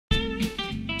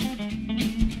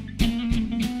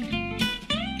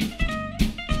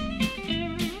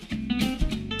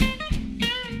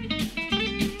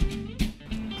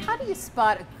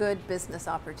spot a good business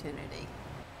opportunity?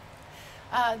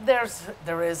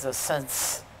 There is a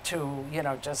sense to, you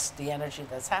know, just the energy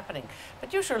that's happening,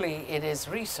 but usually it is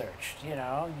researched. You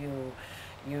know,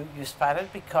 you spot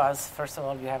it because first of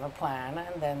all you have a plan,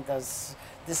 and then does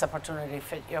this opportunity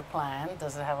fit your plan?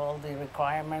 Does it have all the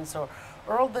requirements or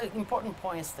all the important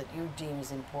points that you deem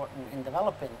is important in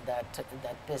developing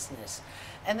that business?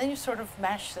 And then you sort of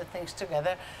mash the things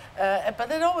together,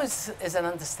 but it always is an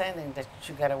understanding that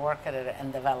you got to work at it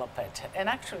and develop it, and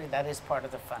actually that is part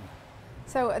of the fun.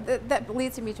 So that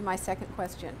leads me to my second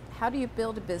question. How do you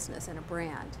build a business and a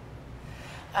brand?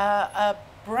 A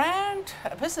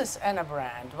business and a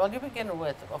brand. Well, you begin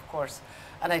with, of course,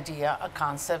 an idea, a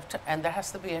concept, and there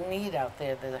has to be a need out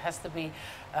there. There has to be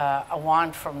a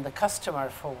want from the customer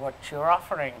for what you're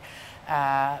offering.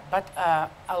 But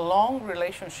a long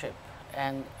relationship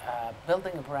and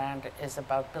building a brand is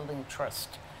about building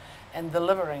trust and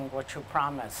delivering what you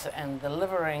promise and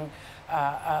delivering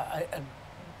a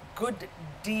good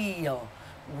deal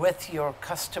with your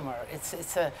customer.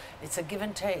 It's a give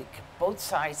and take. Both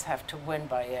sides have to win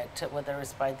by it, whether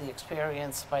it's by the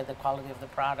experience, by the quality of the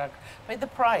product, by the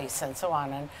price, and so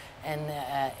on.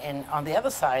 And on the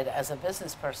other side, as a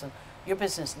business person, your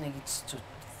business needs to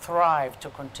thrive to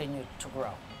continue to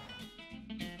grow.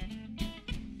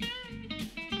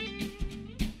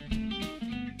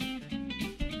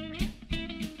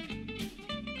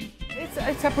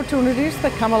 It's opportunities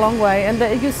that come a long way, and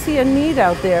you see a need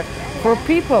out there for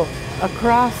people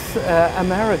across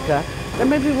America that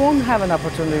maybe won't have an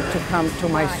opportunity to come to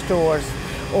my stores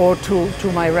or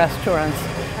to my restaurants.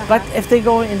 But if they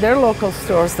go in their local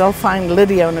stores, they'll find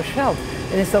Lidia on a shelf,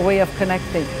 and it's a way of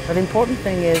connecting. But the important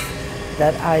thing is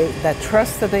that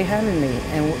trust that they have in me,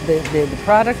 and the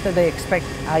product that they expect,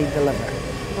 I deliver.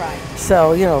 Right.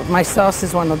 So, you know, my sauce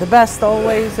is one of the best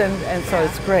always, and so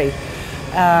it's great.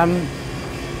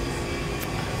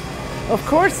 Of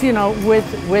course, you know, with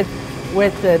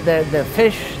the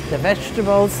fish, the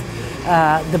vegetables,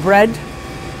 the bread,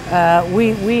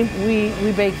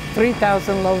 we bake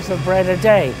 3,000 loaves of bread a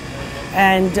day,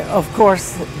 and of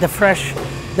course the fresh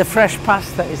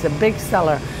pasta is a big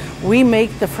seller. We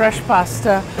make the fresh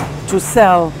pasta to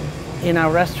sell in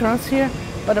our restaurants here,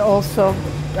 but also,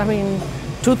 I mean,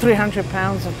 200-300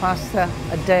 pounds of pasta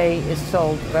a day is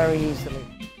sold very easily.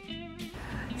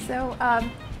 So,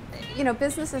 you know,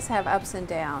 businesses have ups and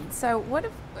downs. So what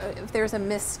if there's a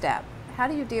misstep? How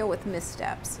do you deal with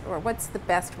missteps? Or what's the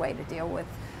best way to deal with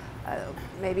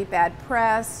maybe bad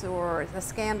press or a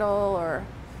scandal or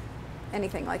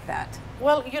anything like that?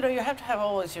 Well, you know, you have to have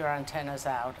always your antennas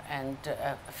out and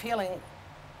feeling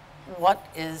what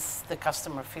is the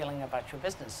customer feeling about your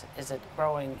business. Is it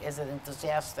growing? Is it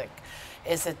enthusiastic?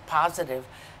 Is it positive?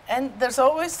 And there's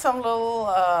always some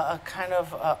little kind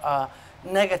of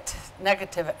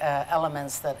negative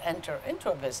elements that enter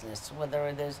into a business, whether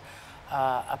it is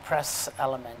a press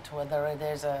element, whether it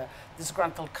is a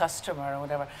disgruntled customer or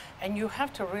whatever, and you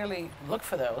have to really look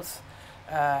for those.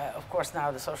 Of course,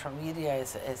 now the social media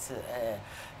is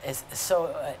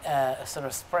so sort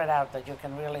of spread out that you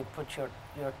can really put your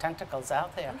tentacles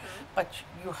out there, but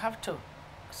you have to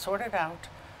sort it out,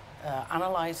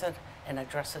 analyze it, and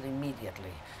address it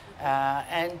immediately.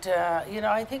 You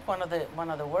know, I think one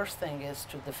of the worst thing is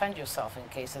to defend yourself in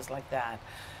cases like that.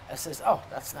 It says, oh,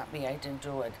 that's not me, I didn't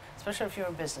do it. Especially if you're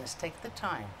in business, take the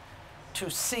time to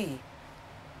see,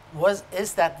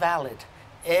 is that valid?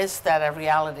 Is that a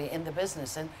reality in the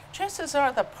business? And chances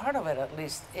are that part of it at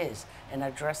least is, and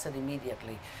address it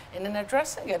immediately. And in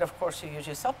addressing it, of course, you use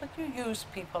yourself, but you use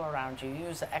people around you, you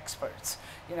use experts.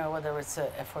 You know, whether it's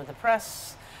for the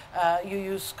press, you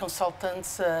use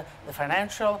consultants, the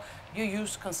financial, you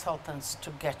use consultants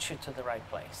to get you to the right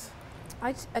place.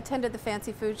 I attended the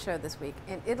Fancy Food Show this week,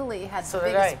 and Italy had So the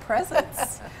biggest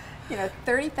presence, you know,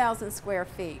 30,000 square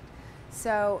feet.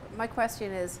 So my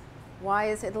question is, why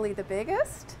is Italy the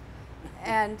biggest?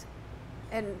 And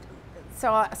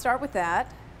so I'll start with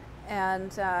that,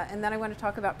 and then I want to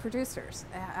talk about producers,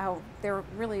 how they're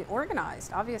really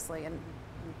organized, obviously, and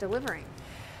delivering.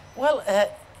 Well,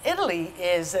 Italy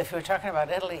is, if we're talking about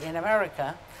Italy in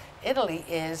America, Italy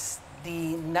is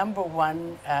the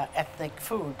 #1 ethnic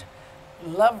food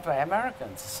loved by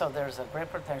Americans. So there's a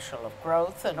great potential of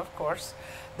growth, and of course,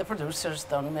 the producers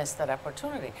don't miss that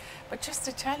opportunity. But just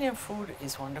Italian food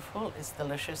is wonderful, it's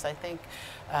delicious. I think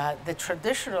the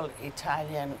traditional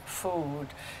Italian food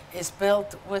is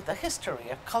built with a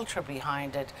history, a culture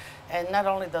behind it, and not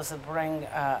only does it bring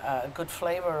a good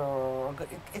flavor, or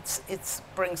it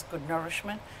brings good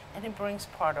nourishment, and it brings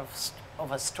part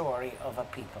of a story of a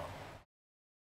people.